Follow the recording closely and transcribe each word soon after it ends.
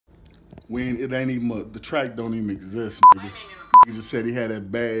It ain't even the track don't even exist, nigga. He just said he had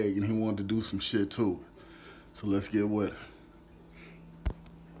that bag and he wanted to do some shit too. So let's get with it.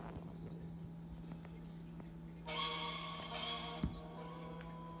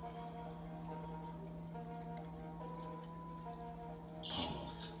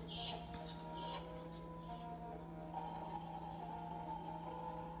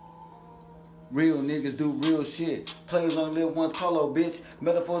 Real niggas do real shit. Players only live once, P.O.L.O, bitch.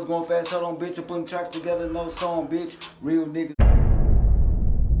 Metaphors going fast, hold on, bitch. I'm putting tracks together, no song, bitch. Real niggas.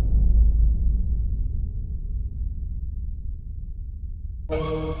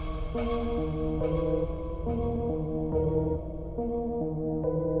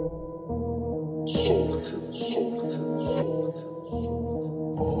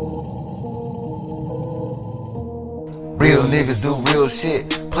 Real niggas do real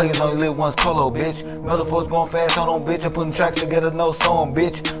shit. Players only live once, P.O.L.O, bitch. Metaphors going fast, hold on, bitch. I'm putting tracks together, no song,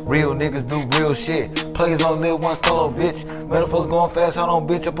 bitch. Real niggas do real shit. Players only live once, P.O.L.O, bitch. Metaphors going fast, hold on,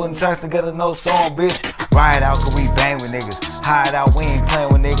 bitch. I'm putting tracks together, no song, bitch. Ride out, cause we bang with niggas. Hide out, we ain't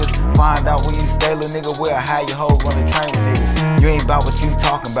playing with niggas. Find out when you stay, little nigga, where I hide your hoe, run the train with niggas. You ain't about what you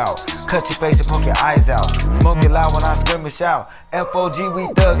talking about. Cut your face and poke your eyes out. Smoke it loud when I scream and shout. F.O.G, we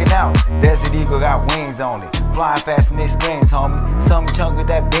thuggin' out. Desert Eagle got wings on it. Flying fast and it screams, homie. Some chunk with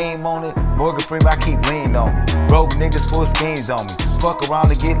that beam on it. Morgan Freeman, I keep leaning on me. Broke niggas full schemes on me. Fuck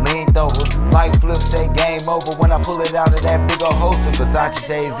around and get leaned over. Light flip, say game over. When I pull it out of that big ol' holster. Versace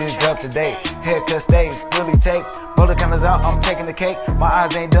shades is up to date. Haircut stays fully taped. Bullet counters out, I'm taking the cake. My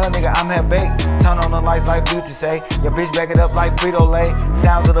eyes ain't done, nigga, I'm half baked. Turn on the lights like Future say. Your bitch back it up like Frito-Lay.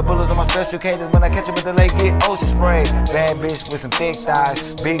 Sounds of the bullets on my special cadence. When I catch 'em at the lake, get ocean spray. Bad bitch with some thick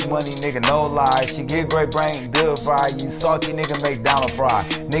thighs. Big money, nigga, no lies. She get great brain, good fry. You salty nigga, make Donald fry.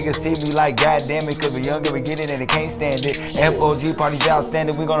 Niggas see me like goddamn it, cause we younger, we get it and they can't stand it. F.O.G party's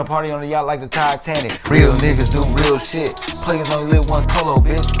outstanding. We gonna party on the yacht like the Titanic. Real niggas do real shit. Players only live once, P.O.L.O,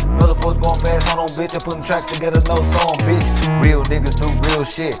 bitch. Metaphors going fast, hold on, bitch. I'm putting tracks together, no song, bitch. Real niggas do real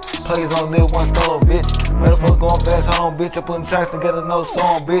shit. Players only live once, P.O.L.O, bitch. Metaphors going fast, hold on, bitch. I'm putting tracks together, no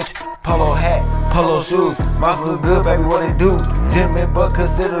song, bitch. P.O.L.O hat, P.O.L.O shoes. Mouse look good, baby, what it do? Gentleman, but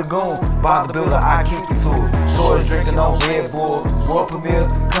consider goon. By the builder, I keep the tools. Toys drinking on Red Bull. World premiere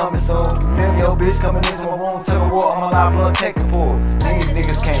coming soon. Film your bitch coming into my room. Tug a war, I'm a lot blood, take a pull. These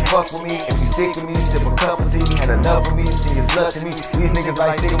niggas can't fuck with me. If you sick of me, sip a cup of tea. Had enough of me, see you slut to me. These niggas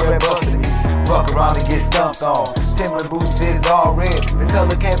like cigarette butts to me. Fuck around and get stumped on. Timberland boots is all red. The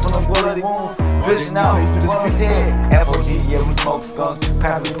color came from them bloody wounds. Vision out from his head. F.O.G, yeah, we smoke skunk.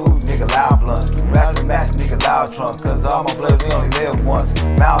 Pappy boot, nigga, loud blunts. Rascal match, nigga, loud trunk. Cause all my bloods, we only live once.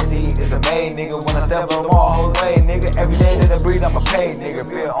 Mousey is a maid, nigga. When I step on the wall, whole way, nigga. Every day that I breathe, I'm a paid, nigga.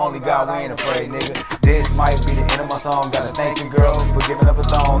 Fear only God, we ain't afraid, nigga. This might be the end of my song. Gotta thank you, girl, for giving up a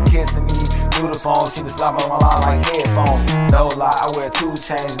thong. Kissing me through the phone. She was slapping on my line like headphones. No lie, I wear 2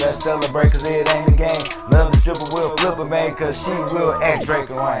 chains. Let's celebrate, cause it ain't a game. Love the stripper, will flip a man, cause she will act Drake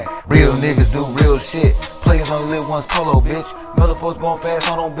and Wayne. Real niggas do real shit. Players only live once, P.O.L.O, bitch. Metaphors going fast,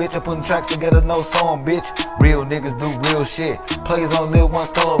 hold on, bitch. I'm putting tracks together, no song, bitch. Real niggas do real shit. Players only live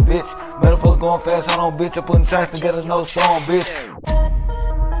once, P.O.L.O, bitch. Metaphors going fast, hold on, bitch. I'm putting tracks together, no song, bitch.